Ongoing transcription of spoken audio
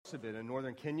Marsabit in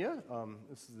northern Kenya.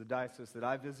 This is the diocese that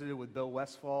I visited with Bill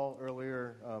Westfall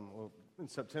earlier in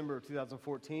September of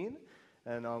 2014.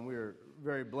 And we are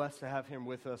very blessed to have him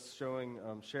with us,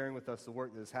 sharing with us the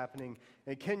work that is happening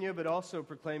in Kenya, but also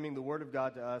proclaiming the Word of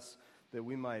God to us that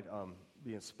we might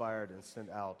be inspired and sent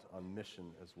out on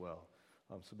mission as well.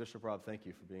 So Bishop Rob, thank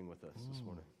you for being with us this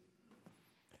morning.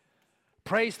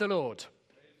 Praise the Lord.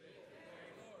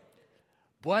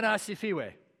 Bwana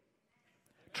asifiwe.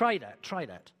 Try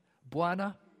that.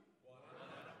 Bwana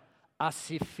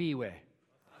asifiwe.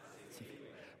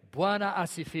 Bwana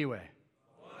asifiwe.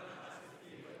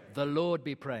 The Lord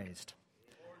be praised.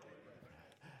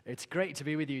 It's great to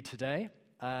be with you today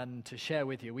and to share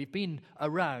with you. We've been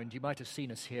around. You might have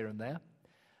seen us here and there.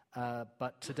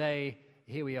 But today,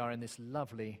 here we are in this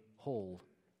lovely hall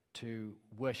to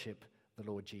worship the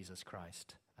Lord Jesus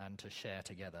Christ and to share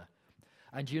together.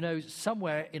 And you know,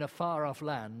 somewhere in a far-off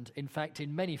land, in fact,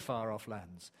 in many far-off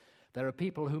lands, there are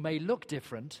people who may look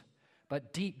different,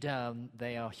 but deep down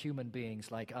they are human beings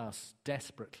like us,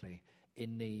 desperately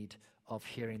in need of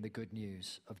hearing the good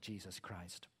news of Jesus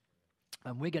Christ.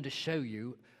 And we're going to show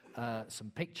you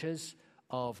some pictures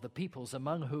of the peoples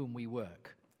among whom we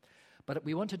work. But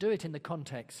we want to do it in the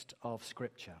context of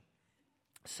Scripture.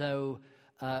 So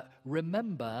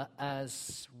remember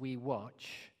as we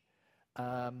watch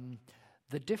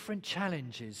the different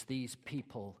challenges these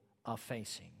people are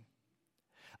facing.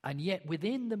 And yet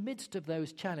within the midst of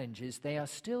those challenges, they are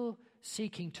still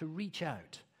seeking to reach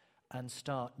out and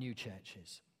start new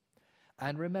churches.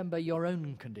 And remember your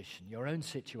own condition, your own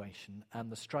situation, and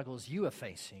the struggles you are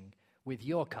facing with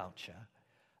your culture,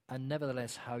 and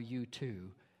nevertheless how you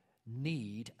too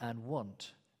need and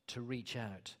want to reach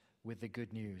out with the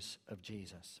good news of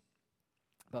Jesus.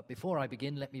 But before I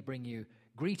begin, let me bring you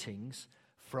greetings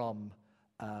from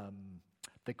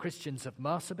the Christians of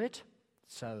Marsabit.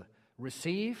 So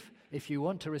receive, if you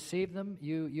want to receive them,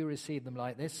 you receive them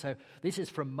like this. So this is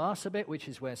from Marsabit, which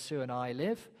is where Sue and I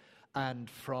live, and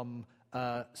from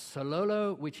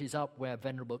Sololo, which is up where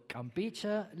Venerable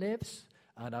Kampicha lives.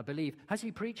 And I believe, has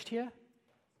he preached here?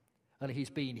 Well, he's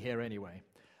been here anyway.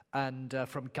 And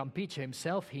from Kampicha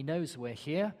himself, he knows we're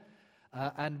here.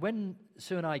 And when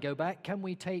Sue and I go back, can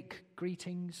we take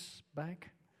greetings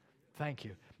back? Thank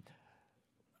you.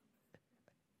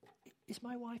 Is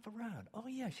my wife around? Oh,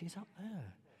 yeah, she's up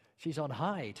there. She's on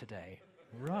high today.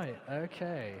 Right,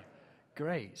 okay,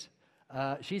 great.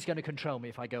 She's going to control me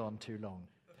if I go on too long.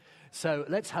 So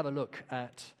let's have a look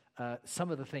at some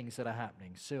of the things that are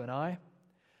happening. Sue and I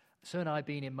have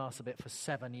been in Marsabit for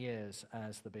 7 years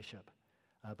as the bishop,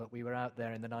 but we were out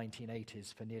there in the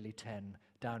 1980s for nearly 10,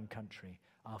 down country.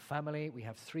 Our family, we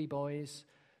have 3 boys,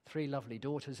 3 lovely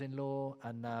daughters-in-law,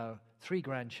 and now 3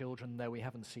 grandchildren, though we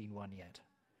haven't seen one yet.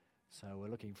 So we're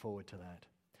looking forward to that.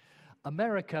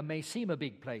 America may seem a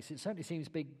big place. It certainly seems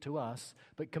big to us,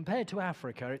 but compared to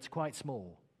Africa, it's quite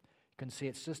small. You can see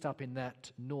it's just up in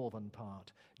that northern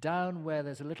part. Down where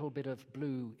there's a little bit of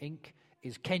blue ink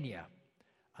is Kenya,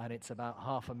 and it's about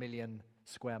 500,000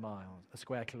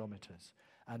 square kilometers.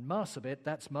 And Marsabit,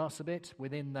 that's Marsabit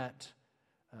within that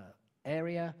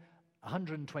area,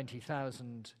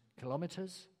 120,000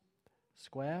 kilometers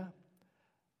square,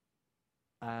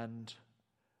 and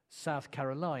South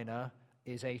Carolina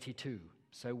is 82,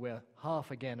 so we're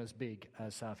half again as big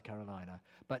as South Carolina,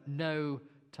 but no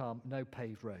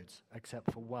paved roads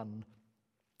except for one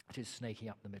which is snaking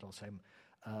up the middle. So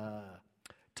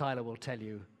Tyler will tell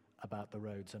you about the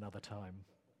roads another time.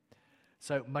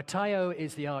 So Matteo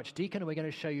is the archdeacon, and we're going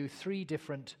to show you 3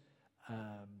 different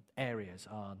areas.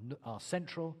 Our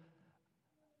central,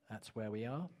 that's where we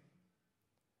are.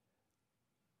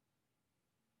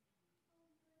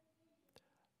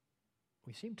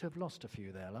 We seem to have lost a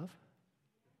few there, love.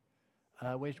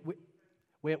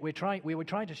 We were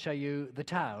trying to show you the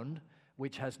town,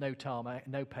 which has no tarmac,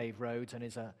 no paved roads, and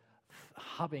is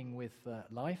hubbing with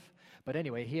life. But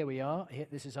anyway, here we are.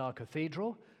 This is our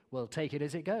cathedral. We'll take it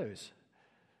as it goes.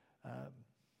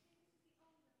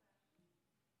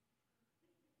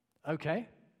 Okay.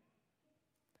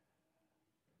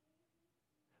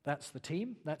 That's the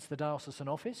team. That's the diocesan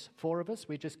office. 4 of us.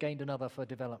 We just gained another for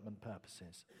development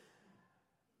purposes.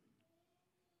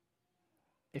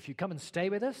 If you come and stay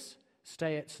with us,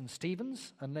 stay at St.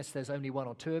 Stephen's, unless there's only 1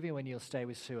 or 2 of you, and you'll stay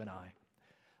with Sue and I.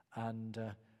 And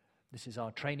this is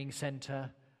our training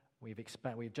center. We're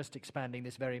just expanding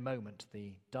this very moment.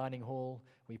 The dining hall,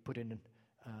 we put in,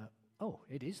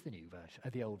 it is the new version,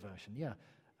 the old version, yeah.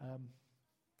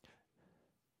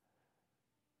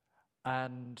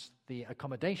 And the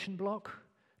accommodation block,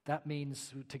 that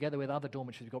means together with other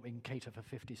dormitories we can cater for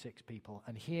 56 people.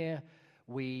 And here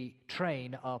we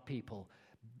train our people.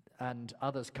 and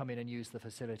others come in and use the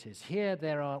facilities. Here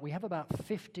we have about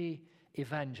 50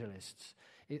 evangelists.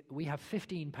 We have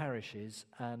 15 parishes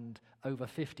and over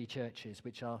 50 churches,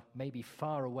 which are maybe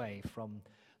far away from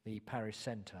the parish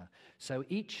centre. So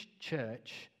each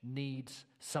church needs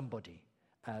somebody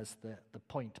as the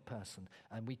point person,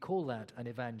 and we call that an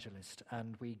evangelist,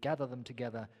 and we gather them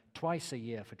together twice a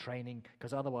year for training,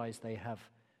 because otherwise they have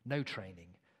no training,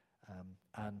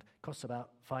 and costs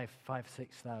about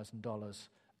 $5,000-$6,000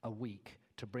 a week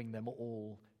to bring them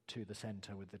all to the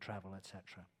centre with the travel,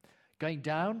 etc. Going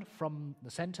down from the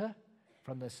centre,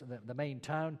 from the main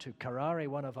town, to Carrare,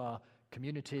 one of our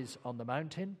communities on the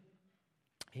mountain.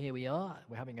 Here we are.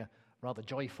 We're having a rather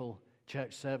joyful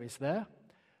church service there,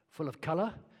 full of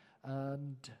colour,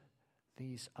 and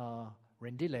these are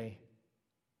rendile.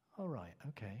 All right,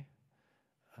 okay.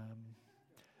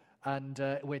 And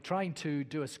we're trying to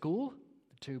do a school,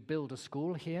 to build a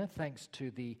school here, thanks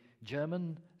to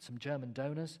some German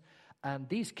donors. And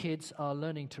these kids are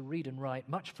learning to read and write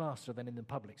much faster than in the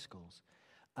public schools.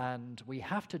 And we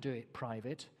have to do it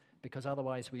private, because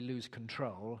otherwise we lose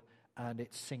control and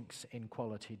it sinks in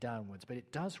quality downwards. But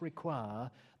it does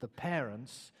require the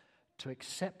parents to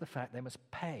accept the fact they must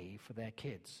pay for their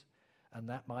kids. And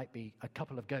that might be a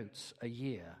couple of goats a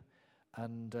year.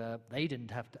 And they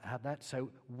didn't have to have that,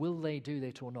 so will they do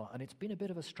that or not? And it's been a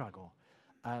bit of a struggle.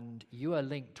 And you are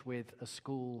linked with a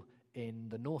school in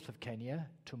the north of Kenya,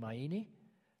 Tumaini,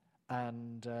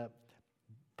 and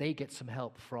they get some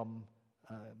help from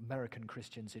American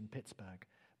Christians in Pittsburgh.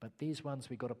 But these ones,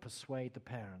 we've got to persuade the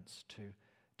parents to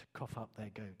cough up their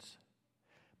goats.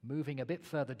 Moving a bit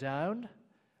further down,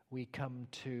 we come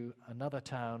to another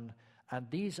town, and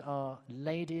these are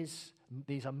ladies,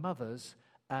 these are mothers,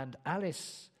 and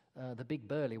Alice, the big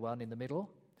burly one in the middle,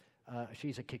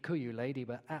 she's a Kikuyu lady,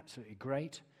 but absolutely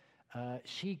great.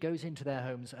 She goes into their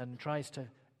homes and tries to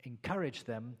encourage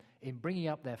them in bringing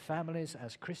up their families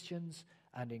as Christians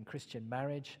and in Christian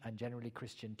marriage and generally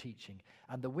Christian teaching.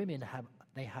 And the women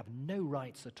have no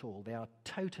rights at all. They are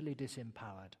totally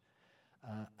disempowered.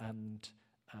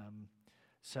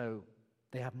 So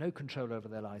they have no control over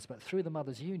their lives. But through the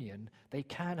Mothers' Union, they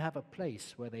can have a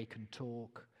place where they can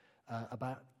talk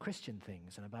about Christian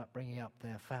things and about bringing up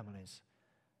their families.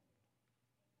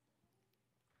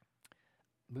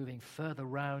 Moving further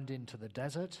round into the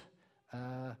desert,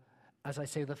 as I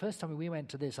say, the first time we went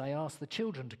to this, I asked the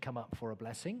children to come up for a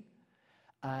blessing,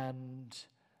 and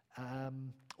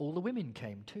all the women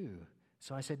came too.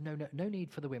 So I said, no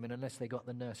need for the women unless they got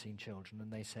the nursing children.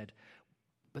 And they said,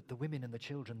 but the women and the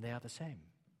children, they are the same.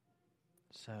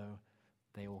 So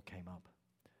they all came up.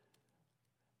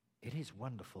 It is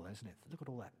wonderful, isn't it? Look at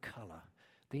all that colour.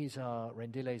 These are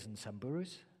rendiles and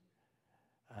samburus,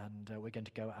 and we're going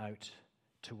to go out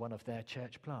to one of their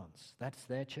church plants. That's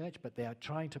their church, but they are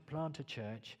trying to plant a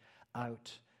church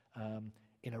out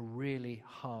in a really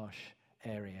harsh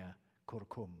area,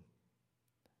 Kurkum.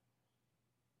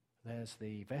 There's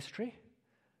the vestry,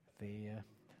 the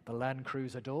Land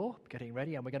Cruiser door, getting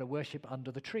ready, and we're going to worship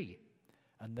under the tree.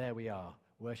 And there we are,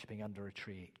 worshipping under a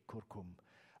tree, Kurkum.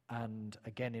 And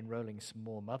again, enrolling some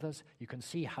more mothers. You can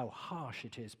see how harsh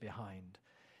it is behind.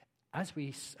 As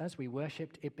we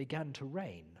worshipped, it began to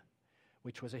rain,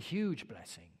 which was a huge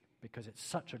blessing because it's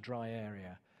such a dry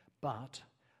area, but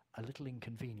a little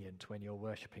inconvenient when you're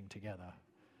worshipping together.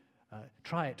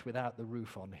 Try it without the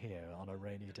roof on here on a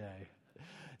rainy day.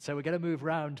 So we're going to move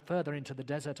round further into the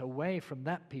desert, away from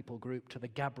that people group to the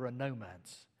Gabra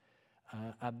nomads.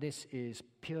 And this is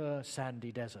pure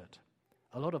sandy desert.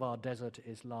 A lot of our desert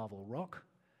is larval rock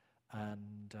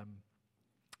and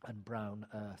brown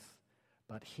earth.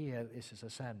 But here, this is a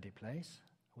sandy place.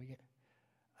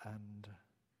 And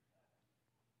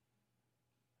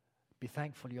be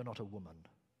thankful you're not a woman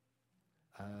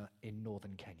in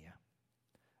northern Kenya,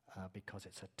 because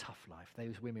it's a tough life.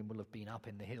 Those women will have been up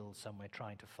in the hills somewhere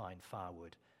trying to find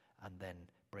firewood and then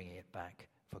bringing it back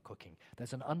for cooking.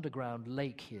 There's an underground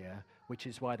lake here, which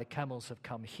is why the camels have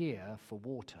come here for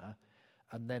water,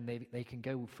 and then they can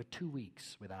go for 2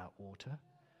 weeks without water,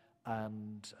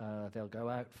 and they'll go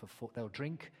out they'll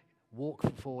drink, walk for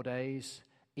 4 days,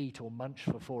 eat or munch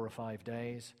for 4 or 5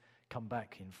 days, come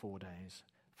back in 4 days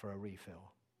for a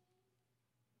refill.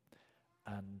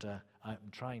 And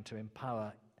I'm trying to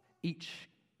empower each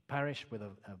parish with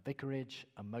a vicarage,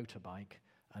 a motorbike,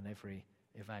 and every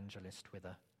evangelist with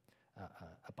a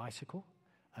bicycle,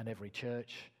 and every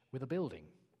church with a building.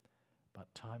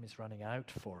 But time is running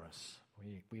out for us.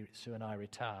 Sue and I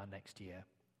retire next year.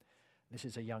 This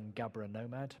is a young Gabra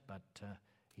nomad, but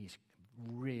he's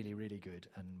really, really good,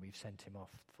 and we've sent him off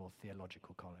for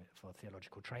theological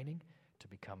training to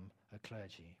become a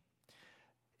clergy.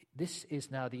 This is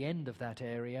now the end of that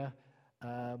area,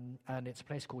 and it's a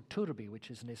place called Turbi, which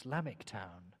is an Islamic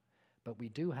town. But we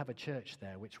do have a church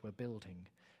there, which we're building.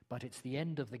 But it's the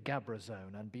end of the Gabra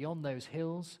zone, and beyond those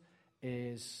hills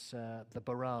is the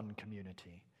Baran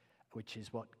community, which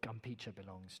is what Campeche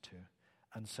belongs to.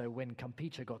 And so when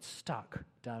Campeche got stuck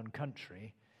down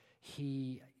country,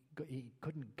 he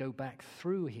couldn't go back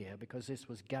through here because this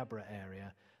was Gabra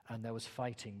area, and there was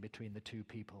fighting between the two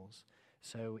peoples.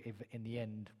 So in the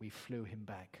end, we flew him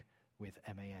back with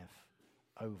MAF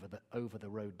over the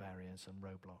road barriers and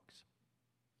roadblocks.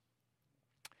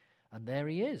 And there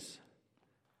he is,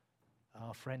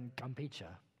 our friend Campeche.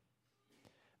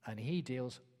 And he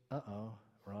deals,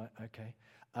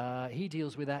 he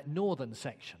deals with that northern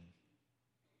section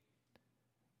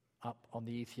up on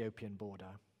the Ethiopian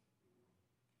border.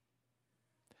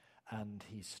 And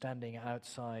he's standing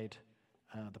outside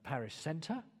the parish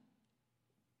centre.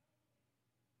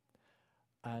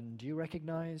 And do you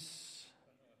recognize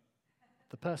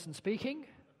the person speaking?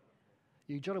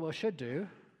 You jolly well should do.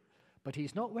 But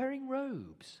he's not wearing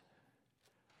robes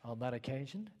on that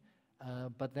occasion.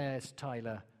 But there's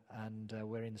Tyler, and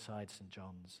we're inside St.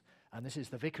 John's. And this is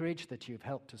the vicarage that you've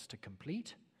helped us to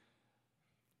complete.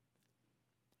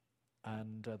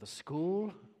 And the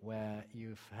school where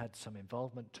you've had some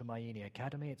involvement, Tumaini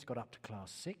Academy. It's got up to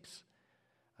class 6.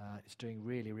 It's doing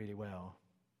really, really well.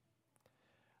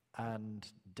 And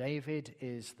David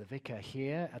is the vicar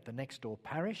here at the next door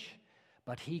parish,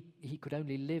 but he could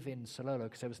only live in Sololo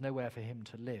because there was nowhere for him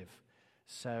to live.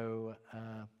 So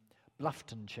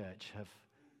Bluffton Church have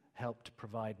helped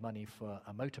provide money for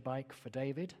a motorbike for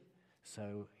David,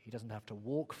 so he doesn't have to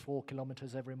walk 4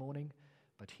 kilometers every morning,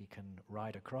 but he can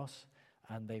ride across.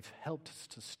 And they've helped us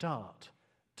to start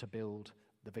to build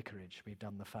the vicarage. We've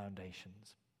done the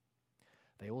foundations.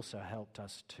 They also helped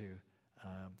us to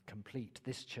complete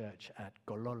this church at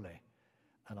Golole,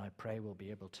 and I pray we'll be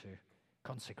able to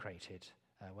consecrate it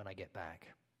when I get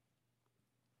back.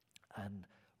 And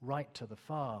right to the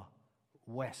far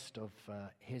west of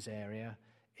his area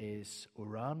is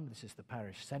Uran. This is the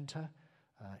parish centre,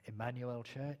 Emmanuel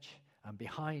Church, and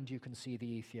behind you can see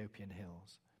the Ethiopian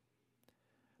hills.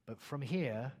 But from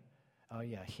here,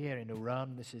 here in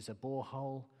Uran, this is a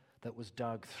borehole that was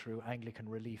dug through Anglican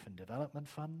Relief and Development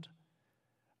Fund.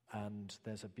 And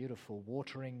there's a beautiful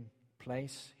watering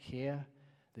place here.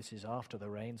 This is after the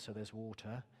rain, so there's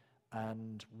water.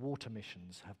 And water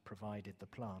missions have provided the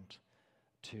plant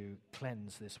to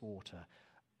cleanse this water.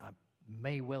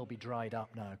 May well be dried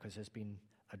up now because there's been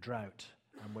a drought.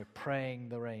 And we're praying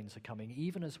the rains are coming,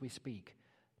 even as we speak,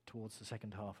 towards the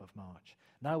second half of March.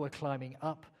 Now we're climbing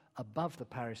up above the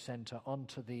parish centre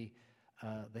onto the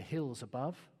hills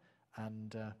above.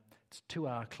 And it's a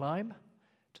 2-hour climb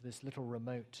to this little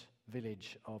remote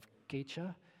village of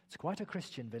Gecha. It's quite a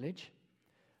Christian village,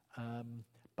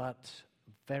 but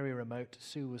very remote.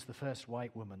 Sue was the first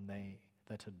white woman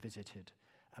that had visited.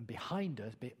 And behind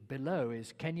us, below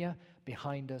is Kenya,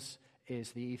 behind us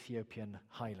is the Ethiopian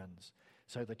highlands.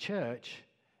 So the church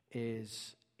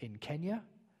is in Kenya,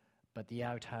 but the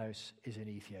outhouse is in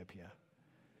Ethiopia.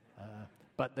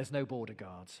 But there's no border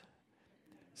guards.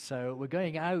 So we're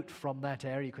going out from that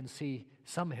area. You can see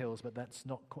some hills, but that's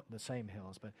not quite the same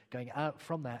hills. But going out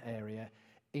from that area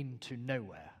into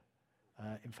nowhere.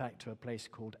 In fact, to a place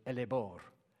called Elebor.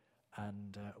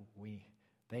 And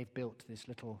they've built this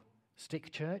little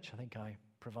stick church. I think I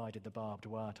provided the barbed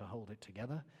wire to hold it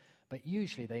together. But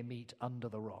usually they meet under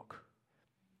the rock.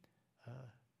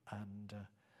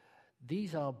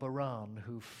 These are Baran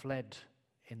who fled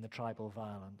in the tribal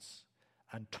violence.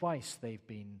 And twice they've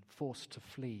been forced to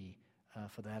flee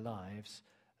for their lives,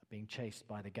 being chased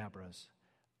by the Gabras.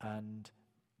 And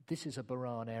this is a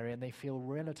Baran area, and they feel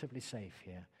relatively safe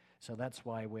here. So that's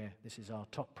why this is our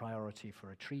top priority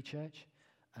for a tree church,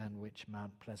 and which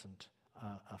Mount Pleasant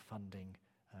are funding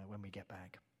when we get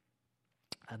back.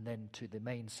 And then to the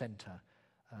main centre,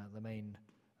 the main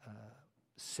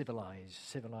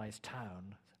civilized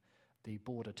town, the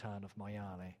border town of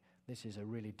Moyale. This is a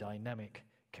really dynamic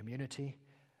community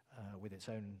with its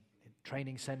own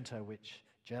training centre, which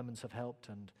Germans have helped,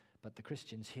 but the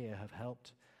Christians here have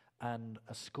helped, and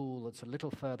a school that's a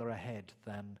little further ahead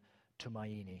than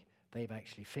Tumaini. They've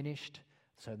actually finished,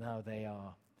 so now they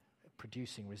are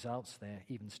producing results. They're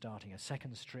even starting a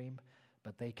second stream,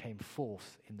 but they came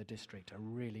fourth in the district, a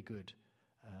really good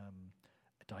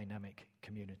dynamic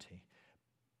community.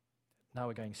 Now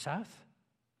we're going south,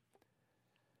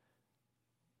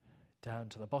 down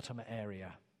to the bottom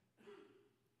area.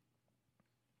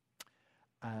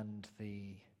 And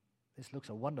this looks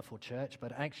a wonderful church,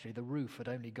 but actually the roof had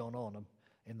only gone on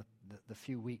in the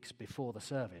few weeks before the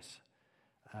service.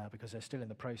 because they're still in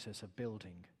the process of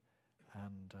building.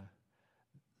 And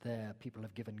there people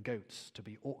have given goats to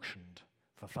be auctioned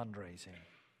for fundraising.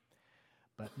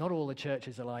 But not all the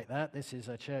churches are like that. This is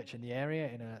a church in the area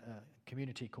in a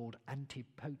community called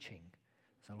Anti-Poaching.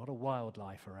 There's a lot of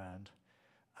wildlife around.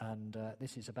 And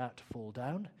this is about to fall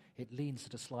down. It leans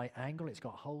at a slight angle. It's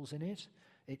got holes in it.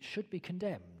 It should be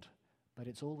condemned, but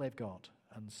it's all they've got.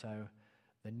 And so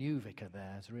the new vicar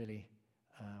there has really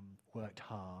worked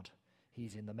hard.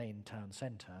 He's in the main town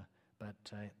centre,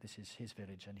 but this is his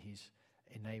village, and he's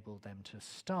enabled them to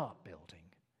start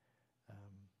building.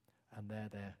 And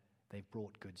they've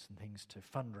brought goods and things to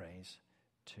fundraise,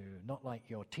 to not like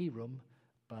your tea room,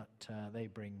 but they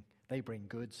bring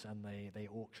goods and they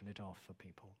auction it off for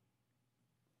people.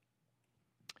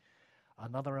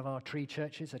 Another of our tree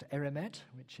churches at Eremet,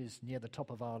 which is near the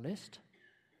top of our list,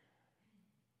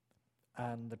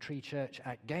 and the tree church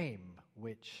at Game,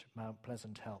 which Mount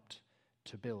Pleasant helped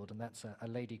to build, and that's a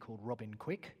lady called Robin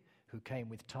Quick, who came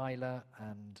with Tyler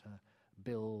and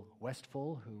Bill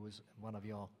Westfall, who was one of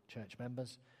your church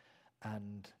members,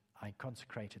 and I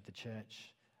consecrated the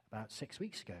church about 6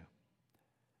 weeks ago.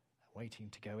 Waiting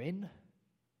to go in.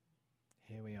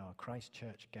 Here we are, Christ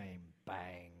Church Game.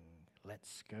 Bang!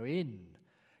 Let's go in.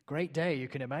 Great day, you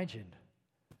can imagine.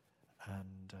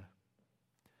 And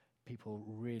people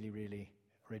really, really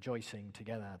rejoicing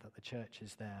together that the church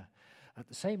is there. At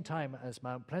the same time as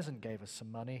Mount Pleasant gave us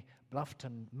some money,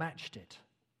 Bluffton matched it.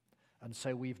 And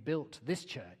so we've built this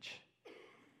church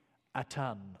a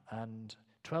ton. And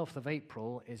 12th of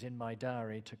April is in my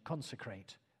diary to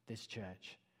consecrate this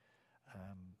church.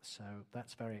 So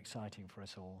that's very exciting for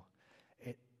us all.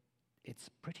 It's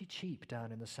pretty cheap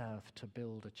down in the south to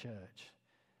build a church,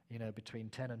 between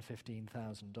 $10,000 and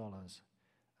 $15,000.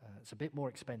 It's a bit more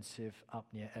expensive up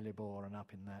near Elibor and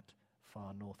up in that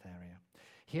far north area.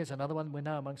 Here's another one. We're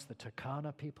now amongst the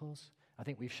Turkana peoples. I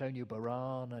think we've shown you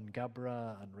Baran and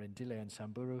Gabra and Rendile and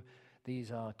Samburu.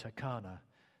 These are Turkana.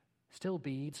 Still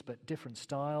beads, but different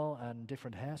style and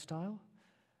different hairstyle.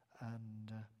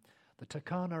 And the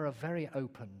Turkana are very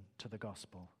open to the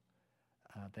gospel.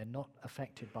 They're not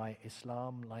affected by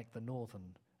Islam like the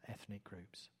northern ethnic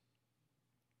groups.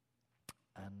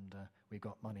 And we've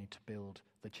got money to build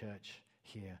the church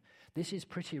here. This is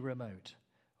pretty remote.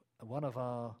 One of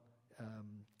our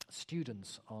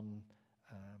students on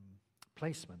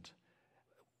placement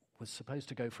was supposed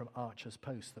to go from Archer's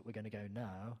Post, that we're going to go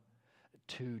now,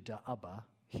 to Da'aba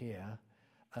here,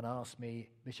 and asked me,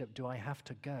 Bishop, do I have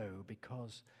to go?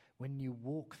 Because when you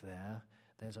walk there,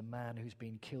 there's a man who's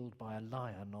been killed by a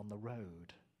lion on the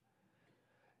road.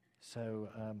 So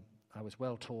I was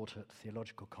well taught at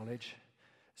theological college,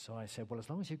 so I said, well, as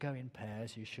long as you go in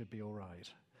pairs, you should be all right.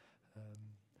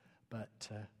 But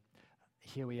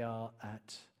here we are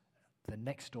at the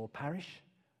next door parish,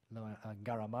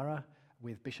 Garamara,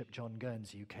 with Bishop John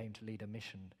Guernsey, who came to lead a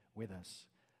mission with us.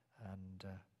 And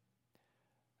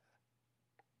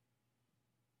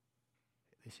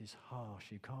this is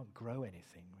harsh. You can't grow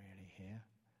anything really here.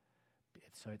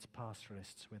 So it's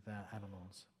pastoralists with their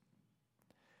animals.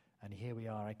 And here we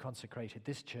are. I consecrated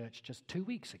this church just 2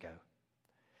 weeks ago.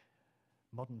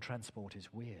 Modern transport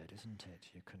is weird, isn't it?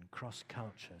 You can cross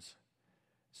cultures.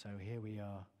 So here we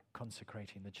are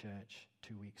consecrating the church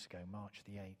 2 weeks ago, March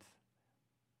the 8th.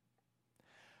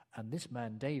 And this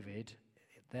man, David,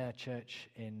 their church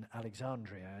in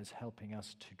Alexandria is helping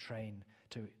us to train,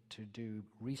 to do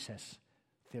recess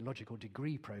theological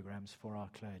degree programs for our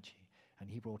clergy. And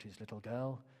he brought his little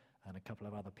girl and a couple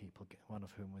of other people, one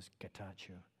of whom was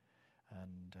Getachew.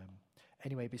 And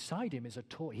anyway, beside him is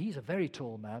he's a very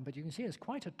tall man, but you can see there's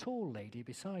quite a tall lady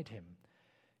beside him.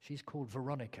 She's called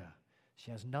Veronica.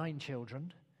 She has 9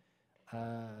 children.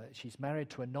 She's married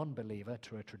to a non-believer,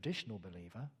 to a traditional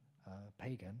believer,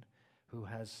 pagan, who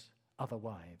has other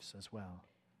wives as well.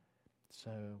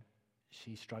 So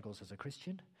she struggles as a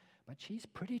Christian, but she's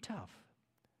pretty tough.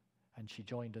 And she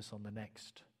joined us on the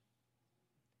next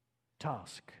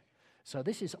task. So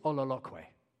this is Ololokwe.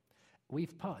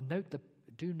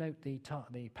 Do note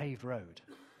the paved road,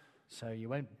 so you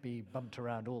won't be bumped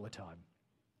around all the time.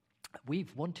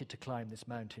 We've wanted to climb this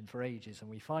mountain for ages, and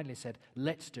we finally said,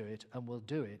 let's do it, and we'll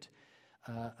do it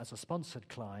as a sponsored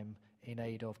climb in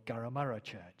aid of Garamara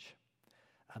Church.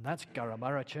 And that's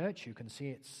Garamara Church. You can see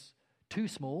it's too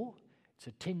small. It's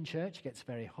a tin church. It gets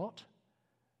very hot.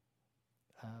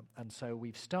 And so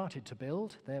we've started to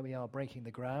build. There we are breaking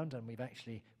the ground, and we've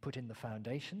actually put in the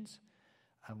foundations.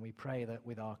 And we pray that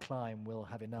with our climb we'll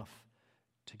have enough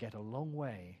to get a long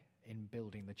way in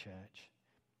building the church.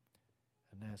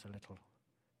 And there's a little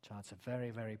child. It's a very,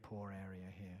 very poor area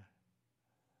here.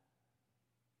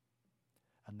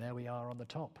 And there we are on the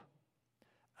top.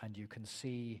 And you can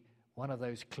see one of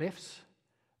those cliffs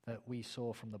that we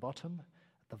saw from the bottom.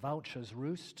 The vultures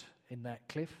roost in that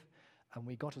cliff. And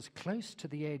we got as close to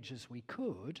the edge as we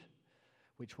could,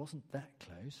 which wasn't that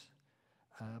close.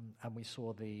 And we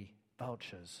saw the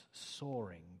vultures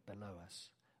soaring below us,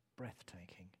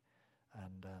 breathtaking.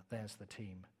 And there's the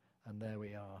team. And there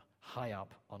we are, high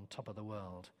up on top of the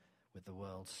world, with the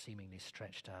world seemingly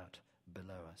stretched out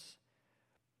below us.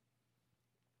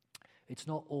 It's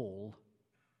not all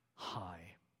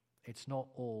high. It's not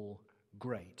all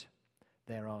great.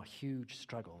 There are huge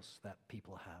struggles that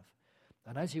people have.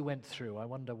 And as you went through, I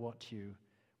wonder what you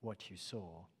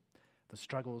saw. The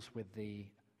struggles with their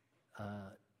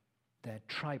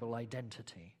tribal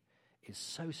identity is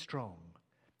so strong.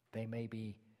 They may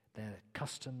be their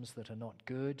customs that are not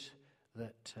good,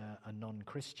 that are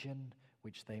non-Christian,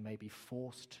 which they may be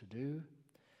forced to do.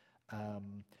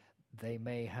 They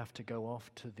may have to go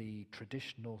off to the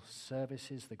traditional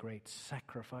services, the great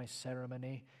sacrifice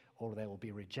ceremony, or they will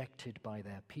be rejected by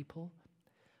their people.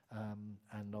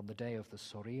 And on the day of the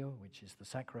Sorio, which is the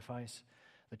sacrifice,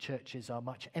 the churches are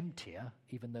much emptier,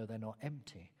 even though they're not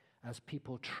empty, as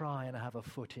people try and have a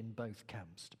foot in both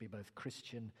camps, to be both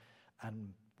Christian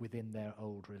and within their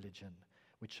old religion,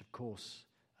 which of course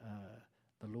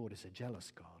the Lord is a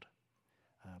jealous God.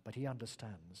 But he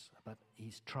understands, but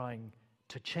he's trying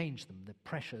to change them, the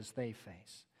pressures they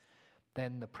face.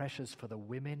 Then the pressures for the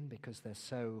women, because they're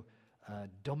so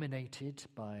dominated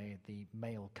by the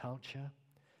male culture.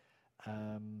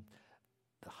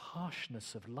 The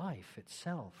harshness of life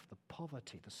itself, the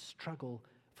poverty, the struggle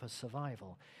for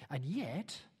survival. And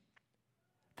yet,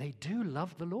 they do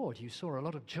love the Lord. You saw a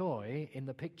lot of joy in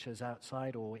the pictures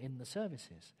outside or in the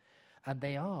services. And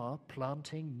they are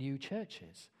planting new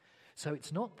churches. So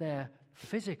it's not their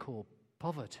physical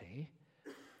poverty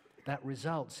that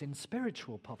results in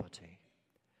spiritual poverty.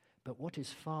 But what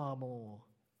is far more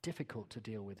difficult to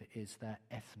deal with is that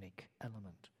ethnic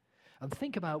element. And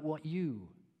think about what you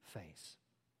face.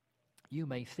 You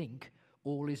may think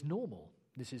all is normal.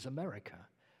 This is America.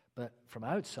 But from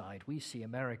outside, we see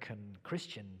American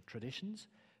Christian traditions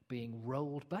being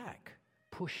rolled back,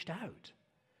 pushed out.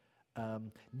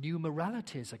 New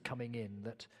moralities are coming in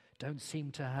that don't seem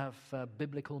to have a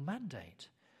biblical mandate.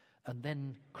 And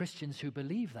then Christians who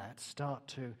believe that start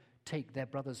to take their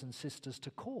brothers and sisters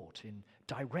to court in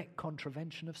direct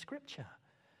contravention of Scripture.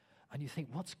 And you think,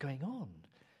 what's going on?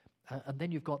 And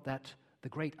then you've got the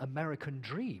great American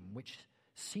dream, which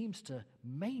seems to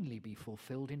mainly be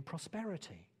fulfilled in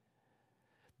prosperity.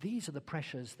 These are the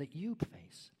pressures that you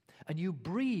face. And you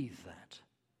breathe that.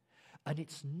 And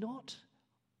it's not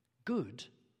good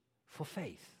for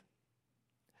faith.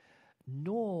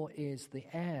 Nor is the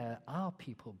air our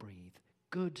people breathe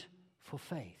good for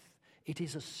faith. It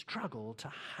is a struggle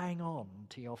to hang on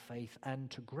to your faith and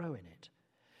to grow in it.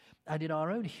 And in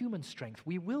our own human strength,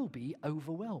 we will be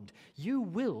overwhelmed. You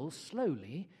will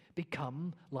slowly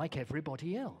become like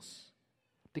everybody else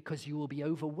because you will be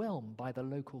overwhelmed by the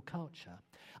local culture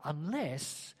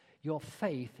unless your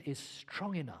faith is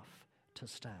strong enough to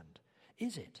stand.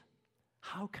 Is it?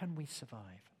 How can we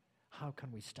survive? How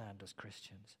can we stand as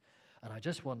Christians? And I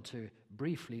just want to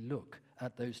briefly look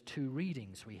at those two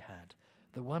readings we had.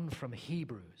 The one from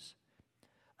Hebrews.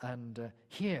 And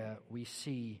here we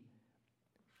see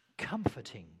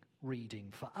comforting reading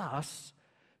for us,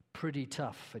 pretty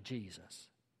tough for Jesus.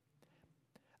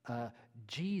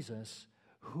 Jesus,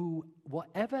 who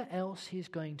whatever else he's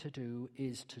going to do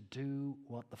is to do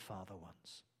what the Father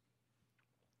wants.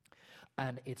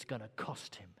 And it's going to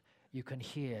cost him. You can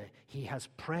hear he has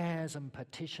prayers and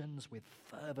petitions with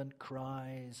fervent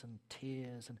cries and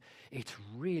tears, and it's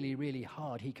really, really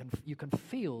hard. You can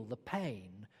feel the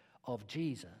pain of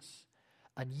Jesus,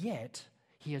 and yet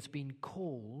he has been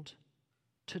called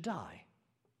to die.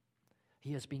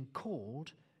 He has been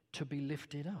called to be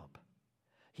lifted up.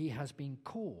 He has been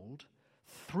called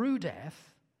through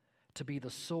death to be the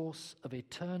source of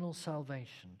eternal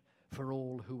salvation for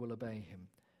all who will obey him.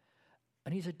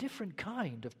 And he's a different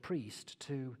kind of priest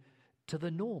to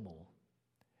the normal.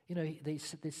 You know,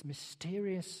 this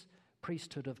mysterious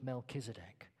priesthood of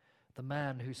Melchizedek, the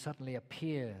man who suddenly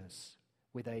appears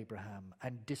with Abraham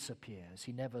and disappears.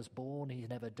 He never's born, he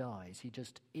never dies. He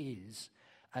just is,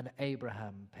 and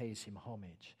Abraham pays him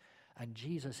homage. And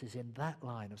Jesus is in that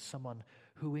line of someone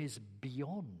who is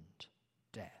beyond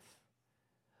death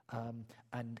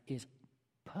and is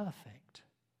perfect,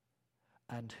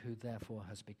 and who therefore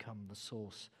has become the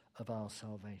source of our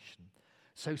salvation.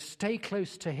 So stay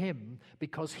close to him,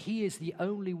 because he is the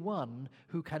only one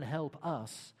who can help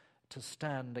us to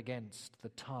stand against the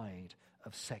tide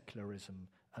of secularism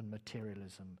and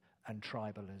materialism and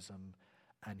tribalism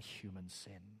and human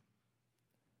sin.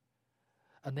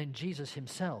 And then Jesus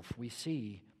himself, we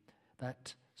see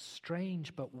that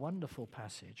strange but wonderful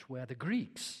passage where the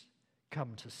Greeks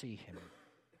come to see him.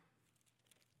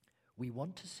 We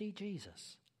want to see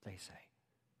Jesus, they say.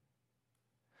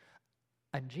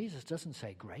 And Jesus doesn't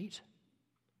say, great.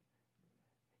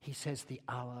 He says, the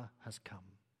hour has come.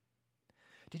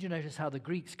 Did you notice how the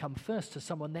Greeks come first to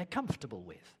someone they're comfortable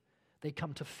with? They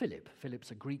come to Philip.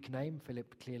 Philip's a Greek name.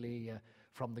 Philip clearly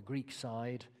from the Greek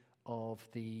side of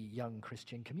the young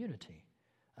Christian community.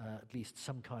 At least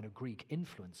some kind of Greek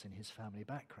influence in his family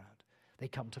background. They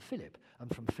come to Philip.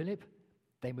 And from Philip,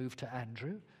 they move to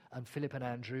Andrew. And Philip and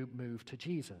Andrew move to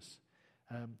Jesus.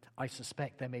 I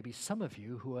suspect there may be some of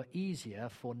you who are easier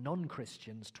for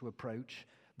non-Christians to approach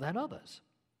than others.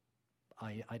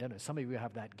 I don't know, some of you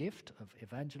have that gift of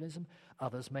evangelism,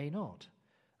 others may not.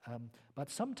 But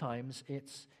sometimes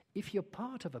it's, if you're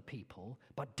part of a people,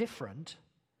 but different,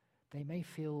 they may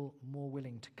feel more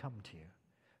willing to come to you.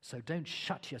 So don't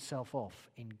shut yourself off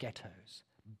in ghettos.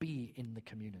 Be in the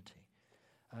community.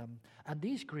 And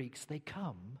these Greeks, they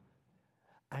come,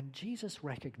 and Jesus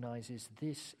recognizes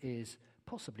this is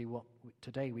possibly what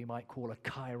today we might call a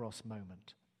kairos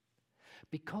moment.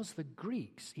 Because the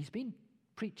Greeks, he's been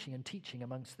preaching and teaching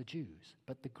amongst the Jews,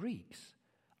 but the Greeks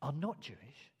are not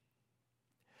Jewish,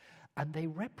 and they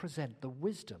represent the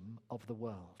wisdom of the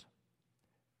world.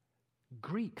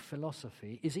 Greek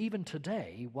philosophy is even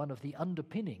today one of the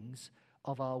underpinnings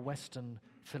of our Western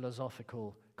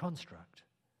philosophical construct.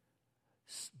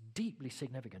 Deeply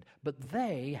significant. But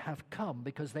they have come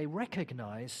because they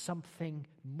recognize something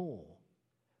more.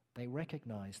 They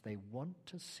recognize they want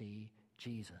to see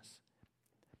Jesus.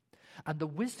 And the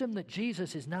wisdom that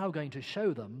Jesus is now going to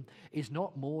show them is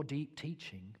not more deep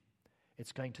teaching.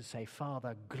 It's going to say,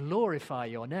 Father, glorify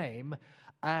your name,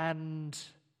 and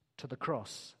to the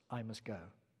cross I must go.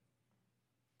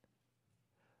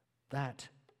 That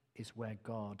is where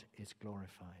God is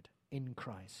glorified, in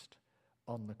Christ,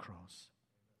 on the cross.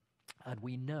 And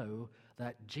we know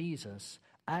that Jesus,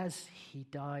 as he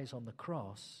dies on the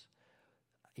cross,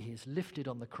 he is lifted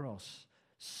on the cross,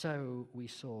 so we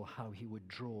saw how he would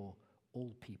draw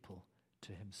all people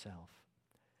to himself.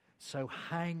 So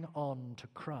hang on to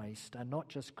Christ, and not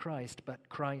just Christ, but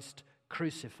Christ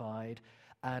crucified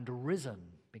and risen,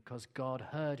 because God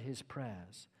heard his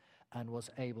prayers and was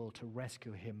able to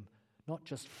rescue him, not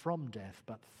just from death,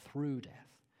 but through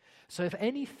death. So if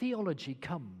any theology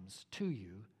comes to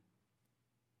you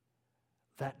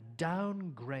that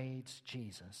downgrades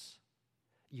Jesus,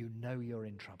 you know you're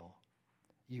in trouble.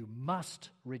 You must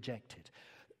reject it.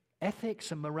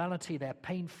 Ethics and morality, they're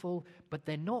painful, but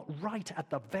they're not right at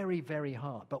the very, very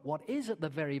heart. But what is at the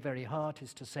very, very heart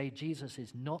is to say Jesus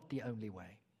is not the only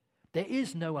way. There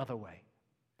is no other way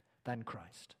than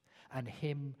Christ and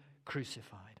him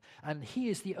crucified. And he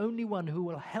is the only one who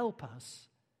will help us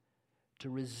to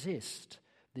resist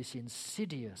this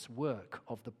insidious work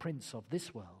of the prince of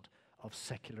this world, of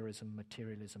secularism,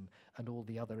 materialism, and all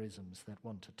the other isms that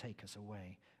want to take us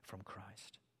away from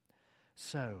Christ.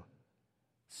 So,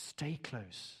 stay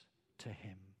close to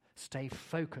him. Stay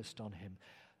focused on him.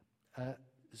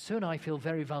 Soon I feel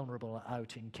very vulnerable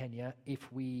out in Kenya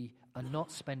if we are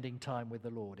not spending time with the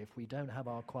Lord, if we don't have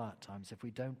our quiet times, if we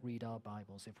don't read our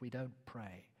Bibles, if we don't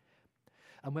pray.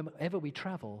 And whenever we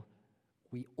travel,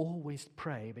 we always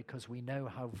pray because we know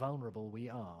how vulnerable we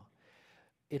are.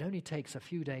 It only takes a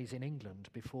few days in England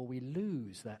before we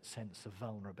lose that sense of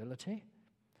vulnerability.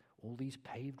 All these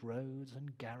paved roads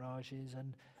and garages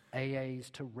and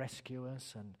AAs to rescue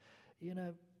us, and,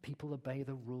 people obey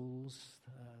the rules.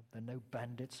 There are no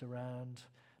bandits around,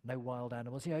 no wild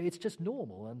animals. It's just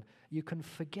normal, and you can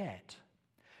forget.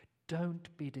 Don't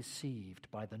be deceived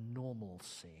by the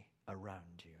normalcy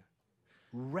around you.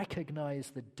 Recognize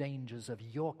the dangers of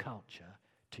your culture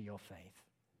to your faith,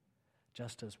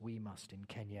 just as we must in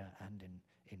Kenya and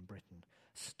in Britain.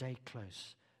 Stay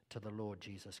close to the Lord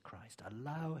Jesus Christ.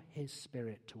 Allow his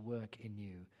Spirit to work in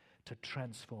you, to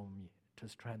transform you.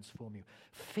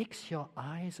 Fix your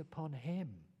eyes upon him,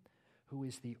 who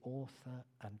is the author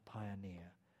and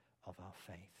pioneer of our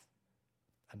faith,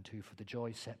 and who, for the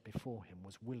joy set before him,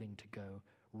 was willing to go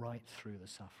right through the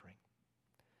suffering.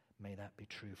 May that be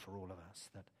true for all of us,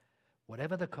 that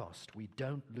whatever the cost, we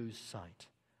don't lose sight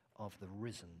of the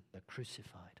risen, the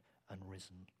crucified and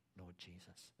risen Lord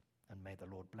Jesus. And may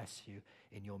the Lord bless you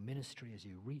in your ministry as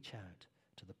you reach out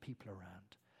to the people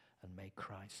around, and may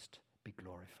Christ be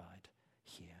glorified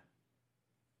here.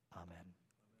 Amen.